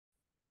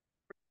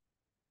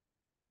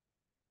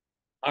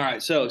All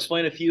right, so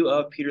explain a few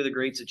of Peter the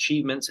Great's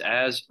achievements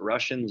as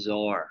Russian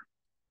Tsar.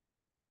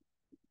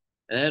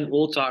 And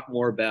we'll talk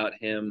more about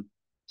him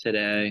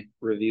today,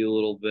 review a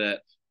little bit,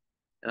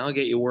 and I'll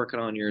get you working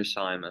on your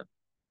assignment.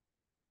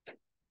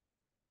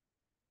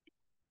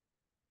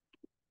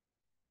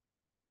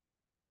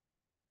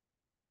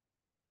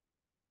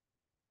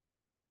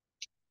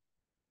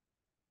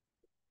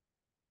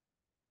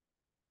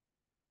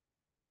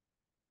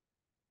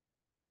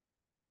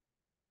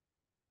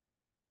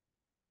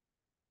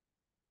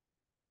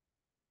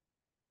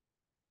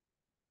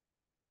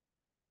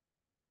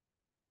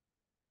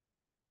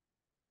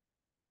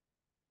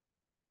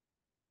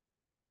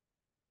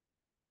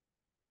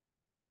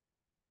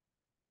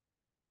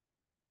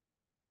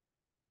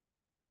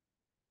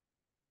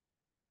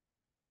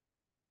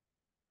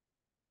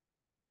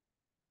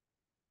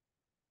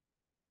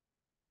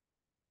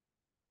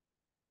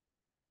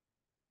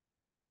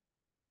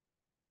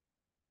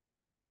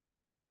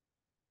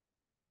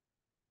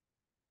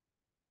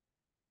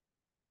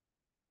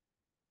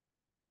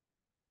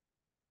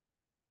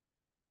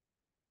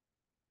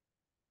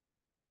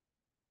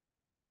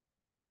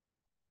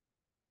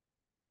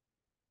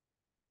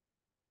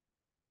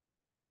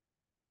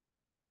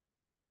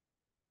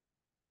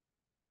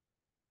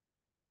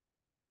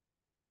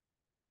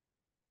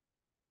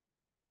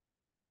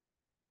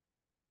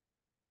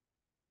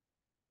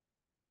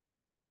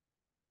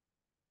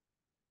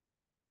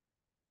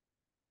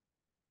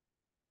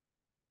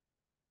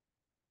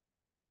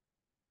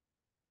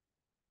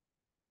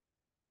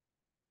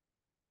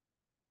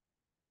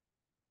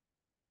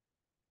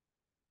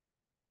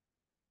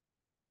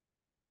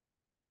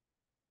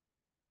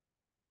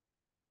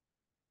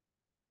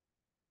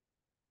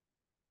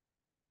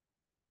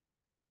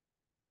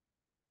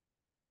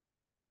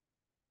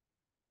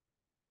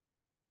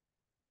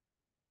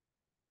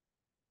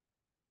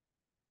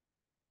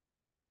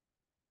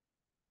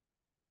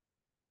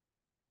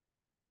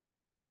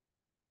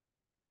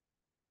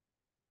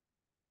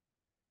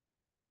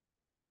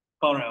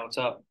 Oh no, what's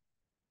up?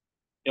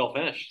 You'll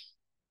finish.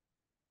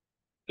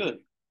 Good.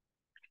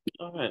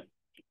 All right.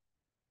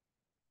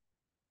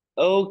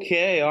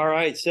 Okay, all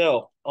right.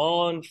 So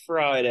on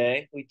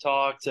Friday, we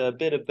talked a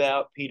bit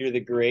about Peter the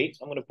Great.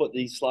 I'm going to put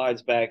these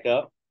slides back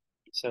up.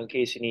 So in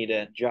case you need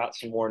to jot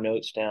some more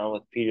notes down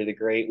with Peter the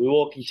Great, we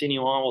will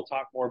continue on. We'll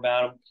talk more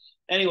about him.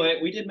 Anyway,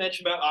 we did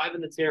mention about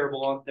Ivan the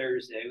Terrible on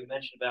Thursday. We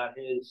mentioned about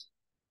his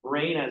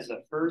reign as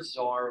the first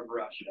Tsar of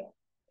Russia,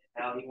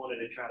 how he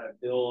wanted to try to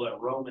build a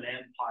Roman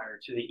Empire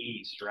to the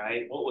east,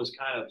 right? What was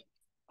kind of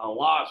a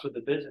loss with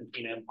the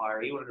Byzantine Empire,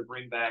 he wanted to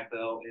bring back,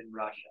 though, in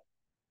Russia.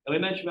 And we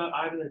mentioned about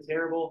Ivan the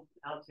Terrible,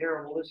 how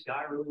terrible this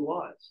guy really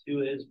was to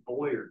his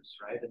boyars,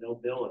 right? The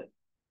nobility.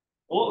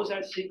 What was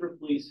that secret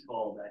police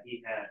called that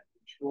he had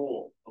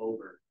control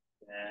over,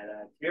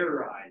 that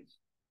terrorized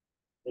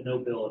the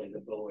nobility, the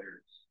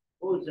boyars?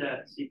 What was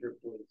that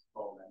secret police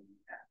called that he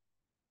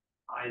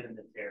had? Ivan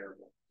the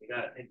Terrible. You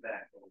got to think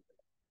back a little bit.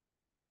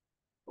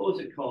 What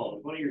was it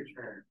called? One of your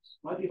terms.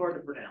 Might be hard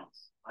to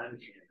pronounce. I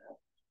understand that.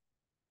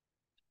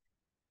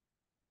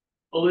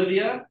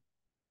 Olivia,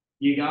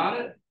 you got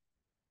it?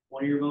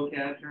 One of your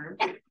vocab terms?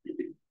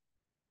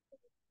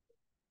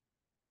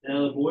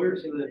 Now, the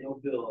boyars of the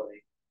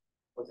nobility.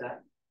 What's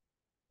that?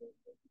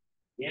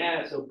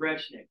 Yeah, so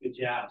Brezhnev, good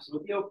job. So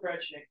with the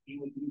Brezhnev, he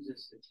would use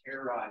this to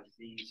terrorize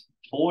these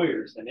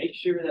boyars and make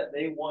sure that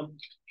they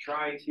wouldn't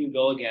try to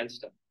go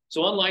against him.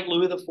 So unlike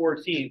Louis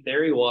XIV,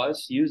 there he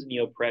was using the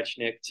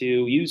Oprechnik to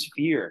use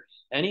fear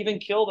and even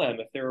kill them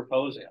if they're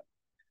opposing him.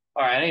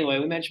 All right, anyway,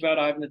 we mentioned about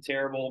Ivan the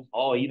Terrible,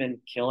 even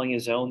killing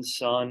his own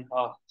son.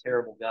 Oh,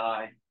 terrible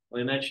guy.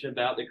 We mentioned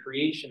about the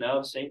creation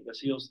of St.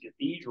 Basil's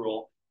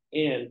Cathedral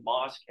in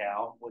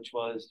Moscow, which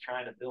was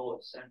trying to build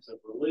a sense of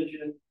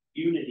religion,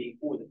 unity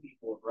for the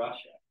people of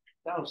Russia.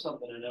 That was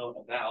something to note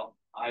about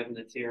Ivan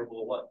the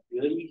Terrible, what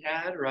good he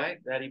had, right?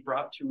 That he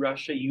brought to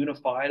Russia,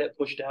 unified it,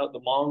 pushed out the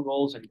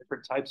Mongols and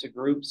different types of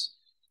groups.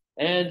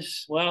 And,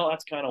 well,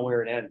 that's kind of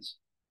where it ends.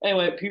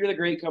 Anyway, Peter the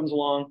Great comes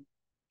along.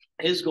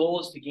 His goal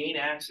is to gain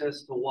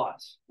access to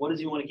what? What does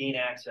he want to gain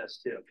access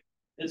to?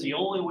 It's the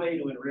only way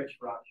to enrich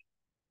Russia.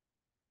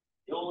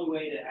 The only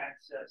way to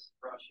access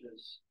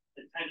Russia's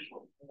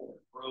potential for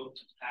growth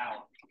and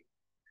power.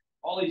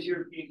 All these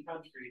European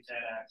countries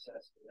had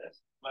access to this,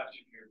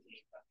 Western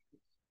European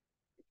countries.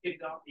 They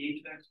kicked off the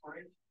age of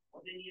exploration.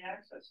 What did he need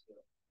access to?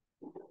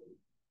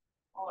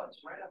 Oh, it's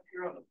right up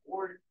here on the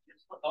board.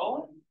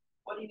 Oh,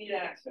 what do you need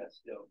access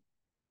to?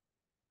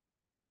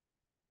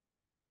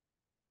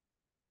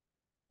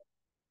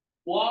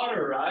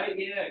 Water, right?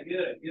 Yeah,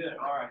 good, good.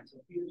 All right. So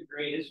Peter the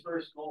Great, his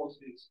first goal is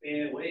to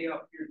expand way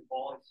up here to the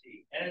Baltic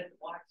Sea and the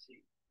Black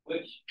Sea,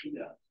 which he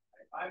does.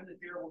 Right? Ivan the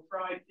Terrible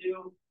tried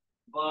to,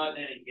 but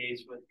in any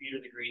case, with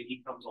Peter the Great,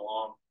 he comes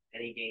along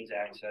and he gains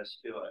access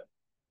to it.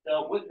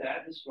 So with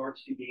that, he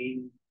starts to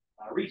gain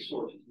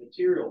resources,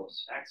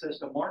 materials, access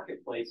to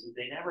marketplaces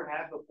they never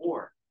had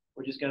before,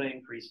 which is going to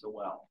increase the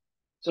wealth.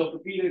 So for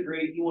Peter the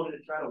Great, he wanted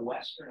to try to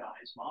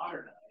westernize,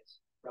 modernize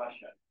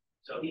Russia.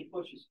 So he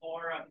pushes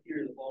far up here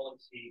to the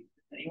Baltic Sea,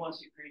 and he wants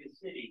to create a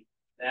city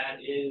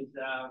that is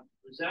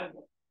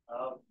resemblant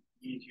of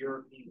these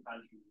European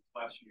countries,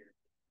 Western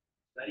Europe,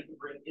 that he can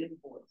bring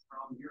influence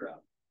from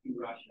Europe to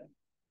Russia.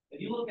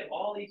 If you look at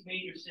all these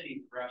major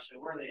cities of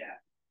Russia, where are they at?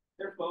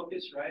 They're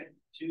focused, right,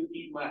 to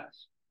the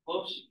west,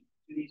 close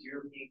to these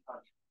European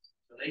countries,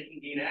 so they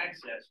can gain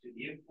access to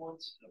the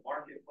influence in the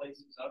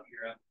marketplaces of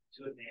Europe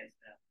to advance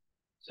them.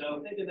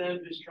 So think of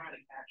them just trying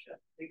to catch up.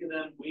 Think of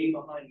them way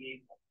behind the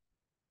eight ball.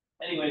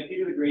 Anyway,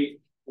 Peter the Great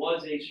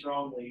was a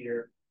strong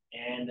leader,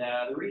 and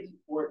the reason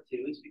for it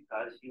too is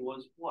because he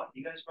was what?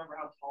 You guys remember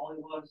how tall he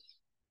was?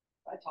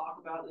 I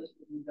talk about this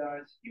with you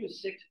guys. He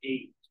was 6'8".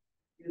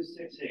 He was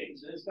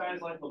 6'8". So this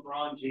guy's like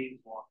LeBron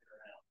James walking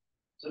around.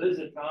 So this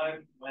is a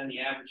time when the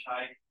average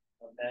height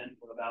of men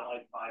was about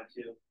like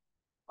 5'2".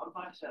 I'm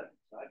 5'7",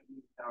 so I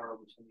can tower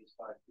over some of these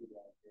 5'2"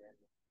 guys here.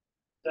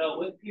 So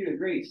with Peter the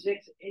Great,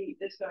 6'8",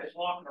 this guy's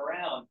walking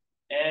around,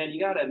 and you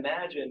got to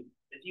imagine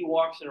if he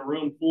walks in a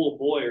room full of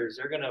boyars,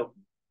 they're going to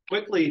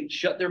quickly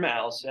shut their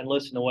mouths and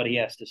listen to what he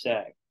has to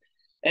say.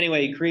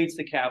 Anyway, he creates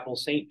the capital,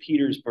 St.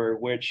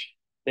 Petersburg, which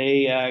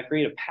they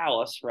create a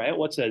palace, right?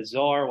 What's a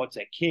czar? What's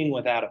a king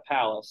without a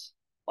palace?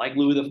 Like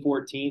Louis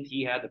XIV,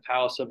 he had the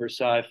Palace of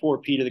Versailles. For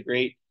Peter the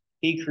Great,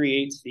 he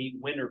creates the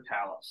Winter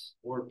Palace,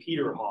 or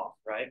Peterhof,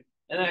 right?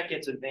 And that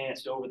gets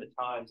advanced over the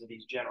times of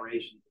these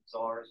generations of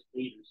czars,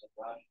 leaders of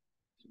Russia.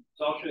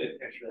 So I'll show you a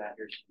picture of that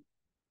here.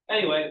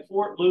 Anyway,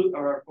 for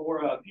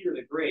Peter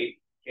the Great,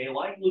 okay,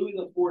 like Louis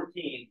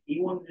XIV, he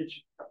wanted to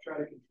try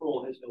to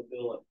control his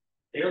nobility.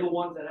 They're the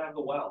ones that have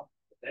the wealth.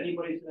 If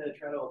anybody's going to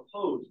try to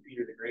oppose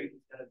Peter the Great,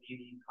 it's going to be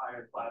these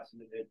higher class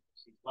individuals,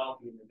 these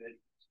wealthy individuals.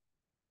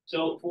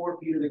 So for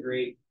Peter the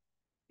Great,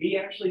 he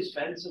actually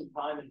spent some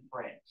time in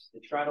France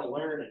to try to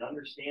learn and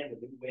understand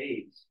the new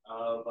ways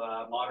of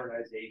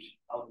modernization,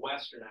 of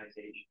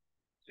westernization.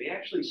 So he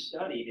actually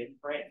studied in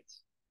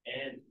France.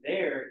 And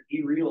there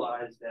he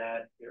realized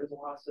that there's a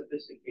lot of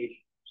sophistication,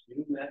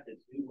 new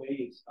methods, new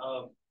ways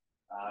of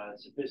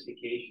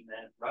sophistication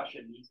that Russia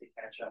needs to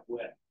catch up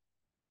with.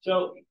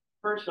 So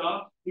first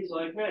off, he's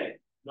like, hey,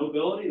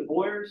 nobility, the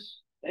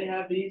boyars, they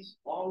have these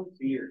long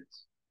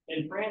beards.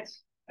 In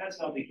France, that's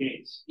not the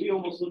case. We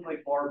almost look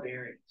like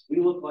barbarians. We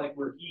look like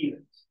we're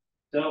heathens.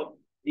 So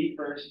he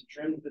first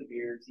trims the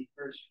beards. He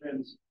first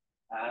trims,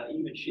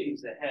 even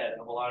shaves the head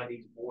of a lot of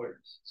these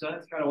boyars. So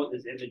that's kind of what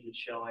this image is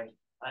showing.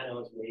 I know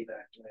it's way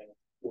back when,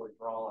 before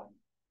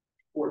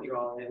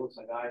drawing. It looks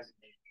like Isaac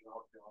made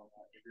drawing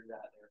that. He drew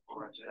that there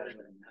for us.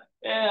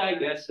 Yeah, I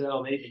guess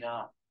so. Maybe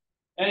not.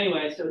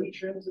 Anyway, so he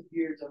trims the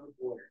beards of the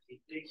boyars. He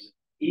takes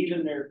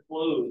even their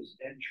clothes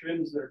and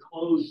trims their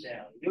clothes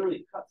down. He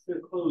literally cuts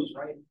their clothes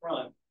right in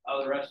front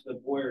of the rest of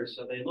the boyars,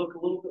 so they look a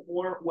little bit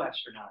more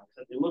westernized,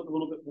 so they look a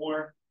little bit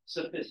more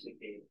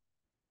sophisticated.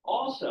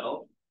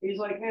 Also, he's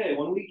like, hey,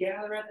 when we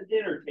gather at the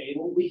dinner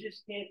table, we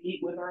just can't eat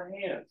with our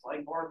hands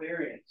like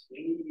barbarians.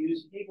 We need to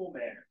use table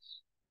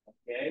manners.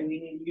 Okay, we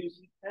need to use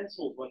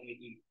utensils when we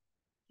eat.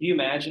 Can you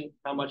imagine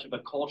how much of a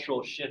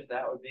cultural shift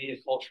that would be,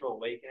 a cultural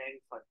awakening?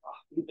 It's like,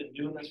 oh, we've been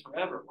doing this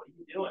forever. What are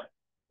you doing?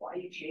 Why are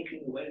you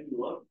changing the way we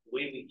look, the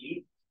way we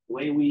eat, the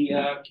way we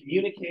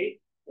communicate?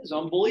 Is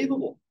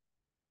unbelievable.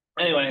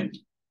 Anyway,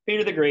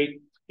 Peter the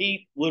Great,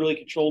 he literally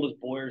controlled his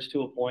boyars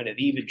to a point of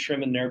even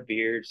trimming their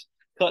beards,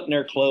 cutting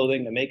their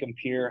clothing to make them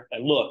appear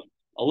and look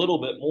a little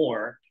bit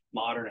more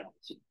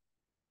modernized.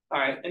 All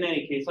right, in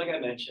any case, like I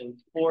mentioned,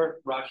 for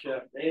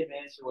Russia, they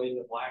advanced their way to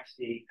the Black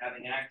Sea,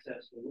 having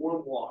access to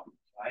warm water,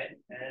 right?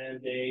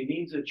 And a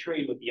means of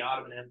trade with the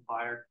Ottoman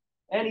Empire,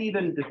 and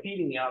even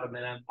defeating the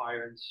Ottoman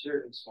Empire in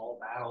certain small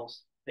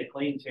battles that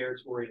claimed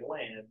territory and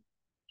land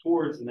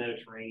towards the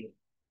Mediterranean.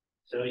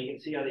 So you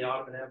can see how the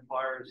Ottoman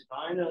Empire is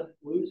kind of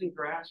losing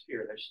grasp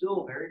here. They're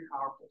still very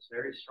powerful,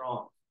 very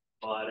strong.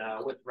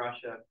 But with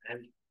Russia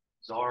and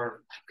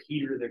Tsar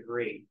Peter the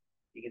Great,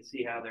 you can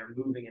see how they're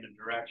moving in a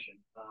direction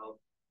of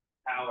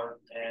power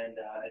and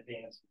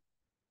advancement.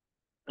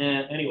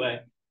 And anyway,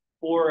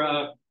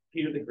 for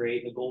Peter the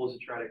Great, the goal is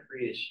to try to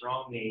create a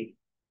strong navy.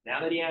 Now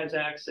that he has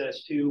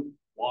access to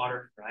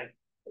water, right,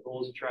 the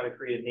goal is to try to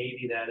create a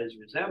navy that is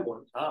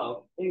resemblant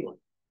of England.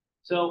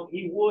 So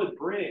he would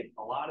bring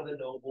a lot of the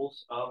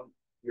nobles of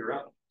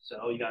Europe.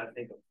 So you got to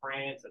think of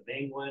France, of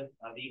England,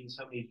 of even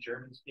some of these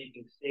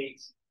German-speaking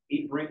states.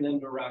 He'd bring them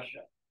to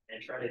Russia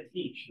and try to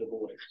teach the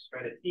boys,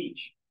 try to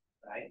teach,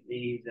 right,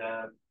 these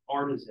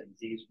artisans,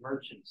 these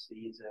merchants,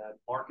 these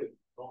market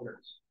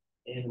owners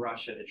in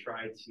Russia to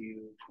try to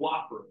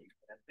cooperate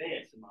and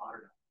advance and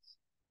modernize.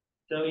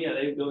 So yeah,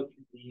 they would go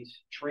through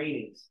these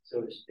trainings, so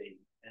to speak,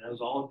 and it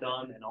was all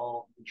done and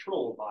all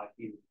controlled by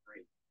Peter the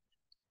Great.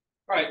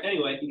 All right,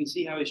 anyway, you can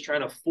see how he's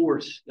trying to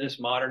force this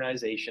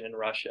modernization in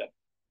Russia.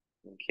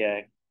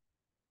 Okay.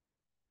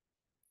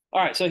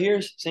 All right, so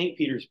here's St.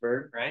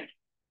 Petersburg, right?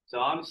 So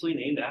obviously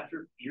named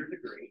after Peter the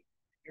Great.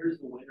 Here's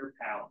the Winter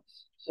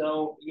Palace.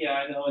 So yeah,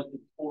 I know it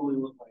didn't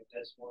totally look like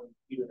this one.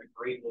 Peter the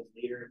Great was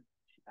leader.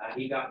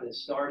 He got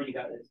this started, he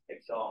got this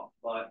kicked off.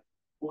 But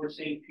for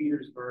St.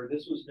 Petersburg,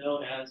 this was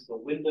known as the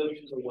window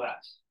to the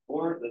west,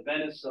 or the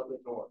Venice of the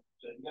north.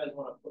 So if you guys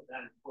want to put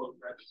that in quote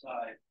right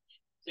beside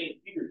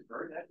St.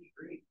 Petersburg, that'd be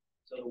great.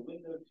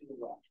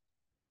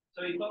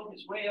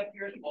 is way up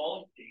here at the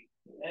Baltic Sea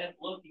and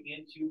looking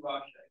into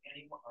Russia,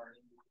 or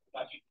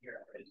Western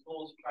Europe. His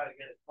goal is to try to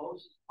get as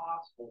close as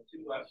possible to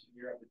Western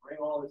Europe to bring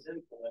all this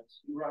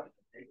influence to Russia,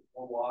 make it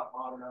more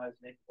modernized,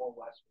 make it more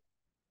Western.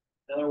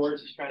 In other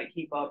words, he's trying to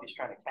keep up, he's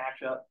trying to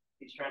catch up,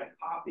 he's trying to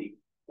copy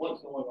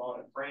what's going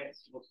on in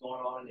France, what's going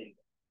on in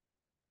England.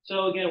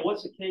 So again,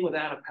 what's a king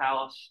without a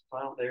palace?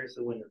 Well, there's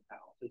the Winter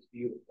Palace. It's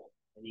beautiful.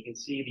 And you can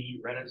see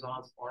the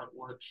Renaissance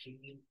artwork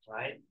sheen,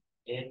 right?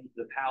 In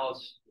the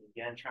palace,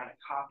 again, trying to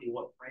copy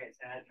what France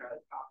had, trying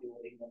to copy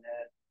what England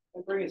had,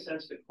 and bring a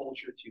sense of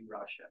culture to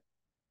Russia.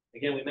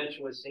 Again, we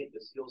mentioned with St.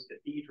 Basile's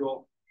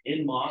Cathedral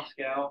in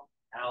Moscow,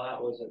 how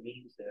that was a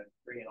means to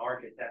bring an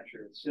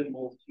architecture and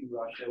symbols to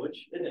Russia,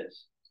 which it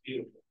is. It's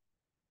beautiful.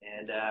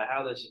 And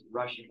how this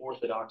Russian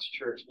Orthodox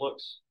Church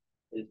looks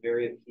is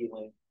very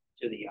appealing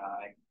to the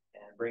eye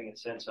and bring a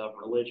sense of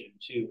religion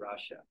to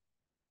Russia.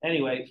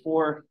 Anyway,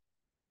 for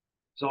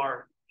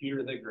Tsar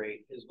Peter the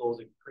Great, his goal is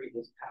to create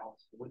this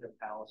palace, the Winter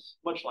Palace,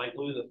 much like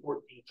Louis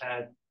XIV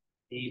had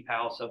the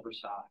Palace of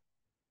Versailles.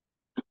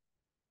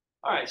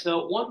 All right,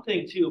 so one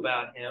thing too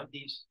about him,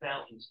 these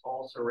fountains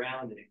all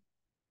surrounding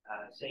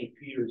St.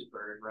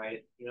 Petersburg,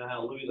 right? You know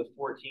how Louis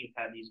XIV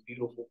had these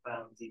beautiful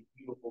fountains, these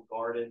beautiful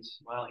gardens.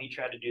 Well, he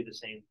tried to do the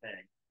same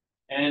thing.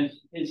 And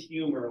his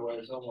humor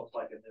was almost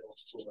like a middle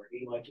schooler.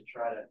 He liked to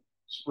try to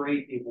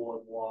spray people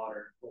with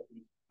water with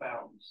these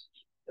fountains.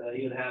 So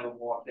he would have them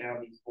walk down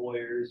these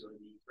foyers or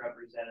these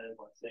representatives,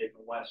 let's say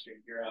from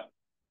Western Europe,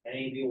 and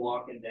he'd be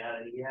walking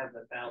down and he'd have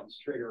the fountains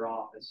trigger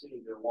off as soon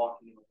as they're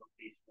walking in a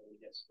location where they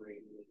get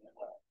sprayed and they get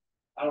wet.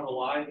 I don't know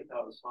why, I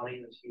thought it was funny,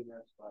 it was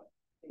humorous, but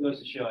it goes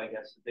to show, I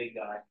guess, the big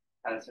guy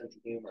had a sense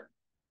of humor.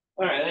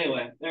 All right,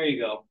 anyway, there you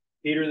go.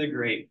 Peter the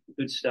Great.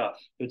 Good stuff.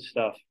 Good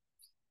stuff.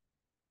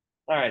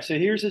 All right, so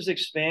here's his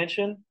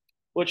expansion,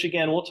 which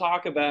again, we'll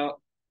talk about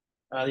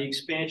the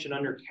expansion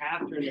under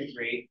Catherine the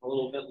Great a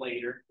little bit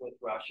later with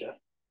Russia.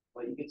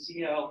 But you can see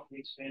how he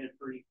expanded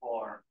pretty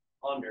far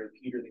under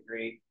Peter the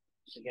Great.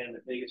 So again, the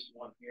biggest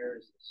one here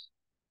is this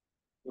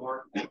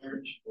York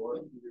Church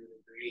or Peter the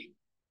Great.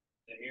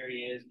 So here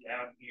he is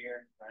down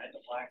here, right?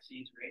 The Black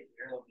Sea's right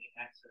here, there'll be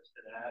access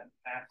to that,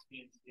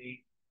 Caspian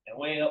Sea, and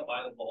way up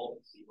by the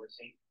Baltic Sea where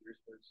St.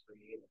 Petersburg's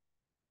created.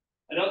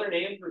 Another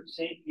name for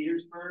St.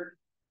 Petersburg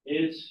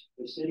is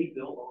the city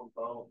built on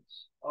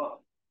bones.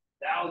 Oh,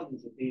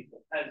 thousands of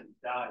people, peasants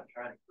died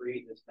trying to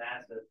create this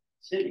massive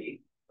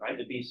city, right,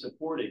 to be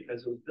supported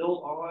because it was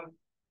built on,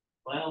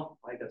 well,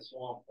 like a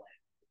swampland,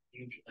 a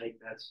huge lake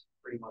that's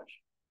pretty much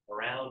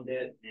around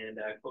it and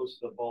close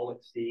to the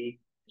Baltic Sea.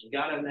 You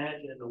got to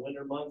imagine in the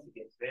winter months, it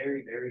gets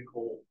very, very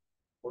cold.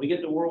 When we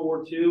get to World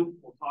War II,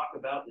 we'll talk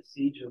about the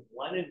siege of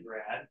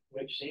Leningrad,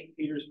 which St.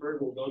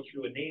 Petersburg will go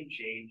through a name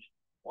change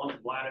once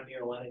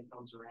Vladimir Lenin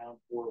comes around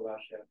for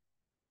Russia.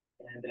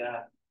 And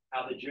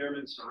how the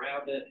Germans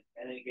surround it,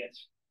 and it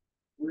gets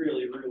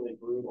really, really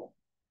brutal.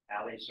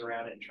 How they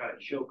surround it and try to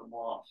choke them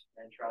off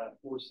and try to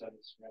force them to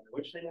surrender,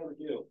 which they never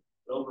do.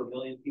 But over 1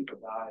 million people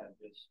die of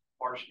just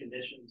harsh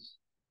conditions,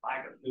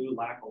 lack of food,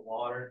 lack of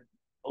water.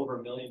 Over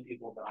 1 million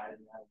people died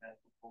in that event.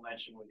 We'll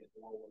mention when we get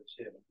to World War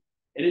II.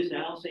 It is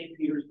now St.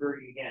 Petersburg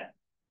again.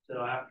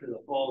 So after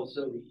the fall of the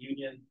Soviet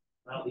Union,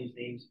 well, these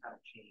names kind of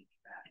changed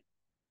back.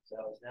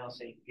 So it's now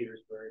St.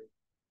 Petersburg,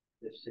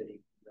 this city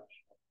in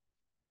Russia.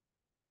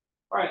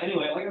 All right,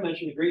 anyway, like I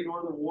mentioned, the Great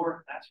Northern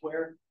War, that's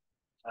where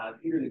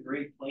Peter the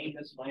Great claimed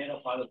this land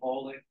up by the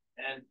Baltic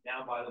and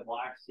down by the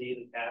Black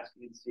Sea, the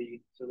Caspian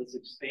Sea. So this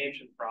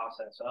expansion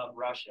process of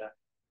Russia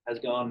has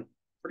gone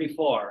pretty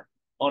far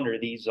under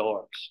these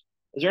czars.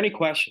 Is there any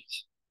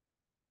questions?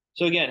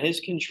 So again, his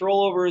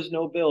control over his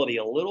nobility,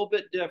 a little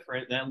bit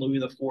different than Louis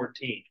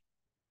XIV,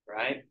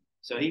 right?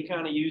 So he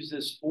kind of used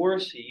this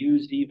force. He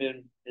used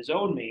even his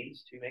own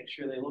means to make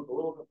sure they look a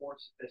little bit more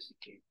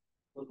sophisticated,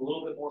 look a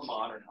little bit more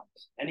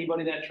modernized.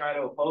 Anybody that tried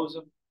to oppose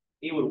him,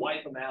 he would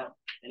wipe them out.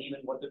 And even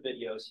what the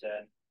video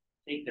said,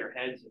 take their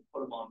heads and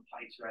put them on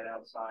pikes right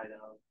outside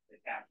of the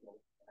capital,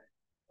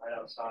 right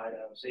outside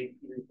of St.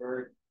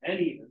 Petersburg and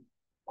even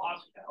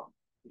Moscow,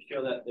 to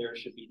show that there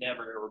should be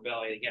never a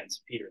rebellion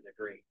against Peter the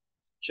Great,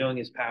 showing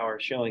his power,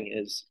 showing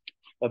his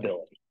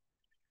ability.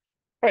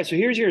 All right, so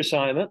here's your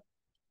assignment.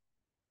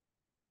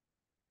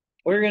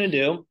 What you're going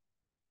to do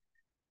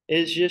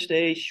is just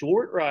a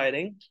short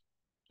writing.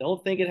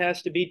 Don't think it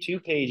has to be 2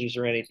 pages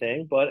or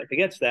anything, but if it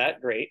gets that,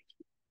 great.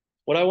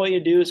 What I want you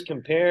to do is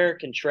compare,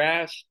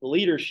 contrast the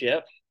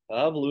leadership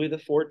of Louis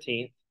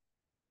XIV,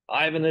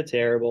 Ivan the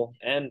Terrible,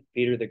 and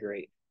Peter the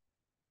Great.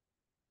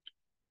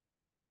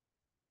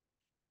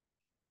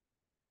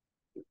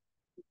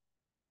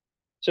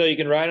 So you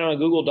can write it on a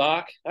Google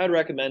Doc. I'd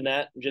recommend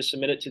that and just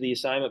submit it to the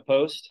assignment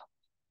post.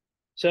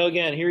 So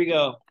again, here you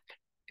go.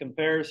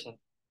 Comparison.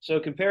 So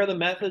compare the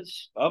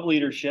methods of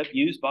leadership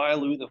used by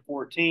Louis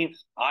XIV,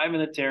 Ivan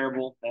the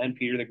Terrible, and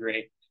Peter the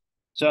Great.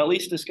 So at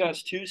least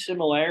discuss 2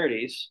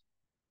 similarities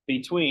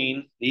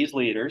between these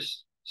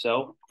leaders.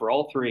 So for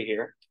all 3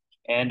 here,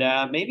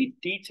 and maybe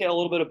detail a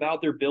little bit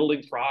about their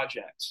building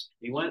projects.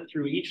 We went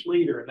through each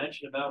leader and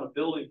mentioned about a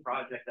building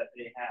project that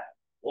they had.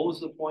 What was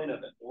the point of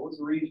it? What was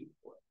the reason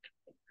for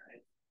it?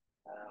 Right?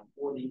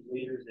 For these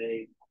leaders,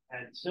 they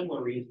had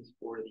similar reasons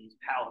for these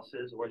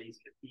palaces or these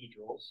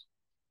cathedrals.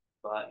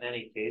 But in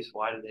any case,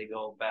 why did they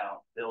go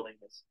about building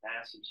this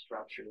massive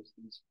structures,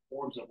 these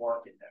forms of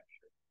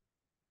architecture?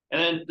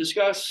 And then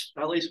discuss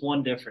at least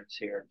one difference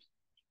here.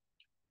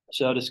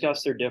 So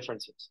discuss their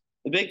differences.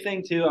 The big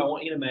thing too I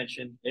want you to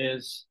mention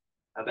is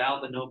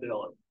about the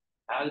nobility.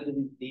 How did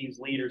these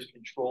leaders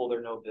control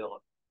their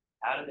nobility?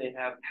 How did they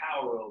have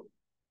power over them?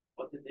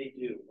 What did they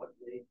do? What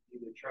did they do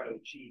to try to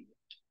achieve it?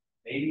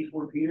 Maybe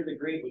for Peter the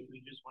Great, which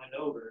we just went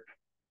over,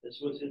 this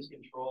was his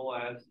control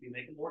as to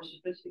make it more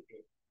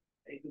sophisticated,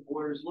 make the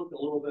borders look a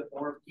little bit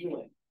more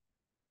appealing,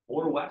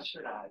 more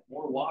westernized,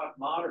 more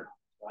modernized,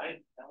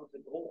 right? That was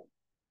the goal.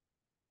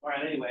 All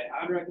right, anyway,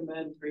 I'd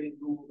recommend creating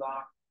Google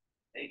Doc.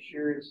 Make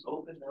sure it's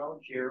open, no,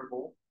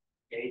 shareable.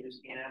 Okay, you just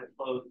can't have it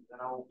closed,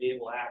 then I won't be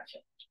able to access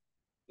it.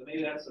 So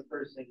maybe that's the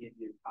first thing you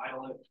do.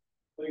 Title it,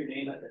 put your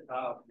name at the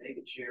top, make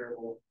it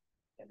shareable,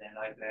 and then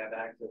I can have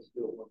access to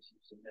it once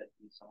you submit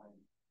the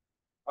assignment.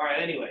 All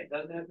right, anyway, it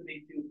doesn't have to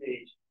be 2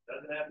 pages. It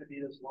doesn't have to be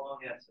this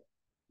long essay.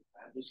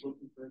 I'm just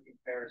looking for a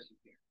comparison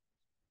here.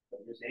 So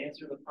just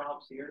answer the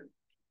prompts here,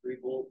 3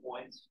 bullet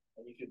points,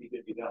 and you should be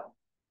good to go.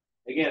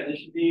 Again, this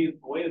should be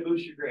a way to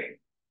boost your grade.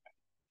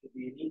 It should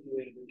be an easy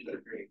way to boost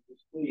your grade.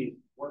 Just please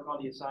work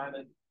on the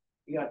assignment.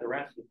 You got the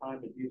rest of the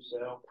time to do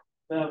so.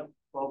 12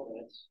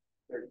 minutes,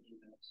 13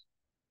 minutes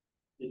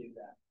to do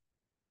that.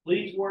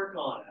 Please work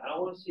on it. I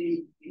don't want to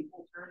see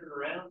people turning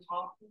around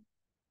talking,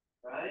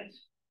 right?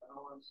 I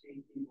don't want to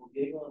see people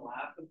giggling,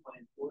 laughing,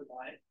 playing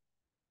Fortnite.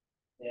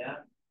 Yeah,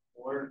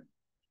 or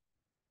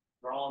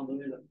drawing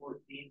Louis the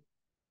 14th.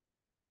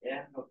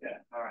 Yeah, okay.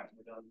 All right,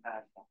 we're done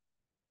past that.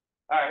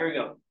 All right, here we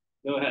go.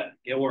 Go ahead,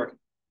 get working.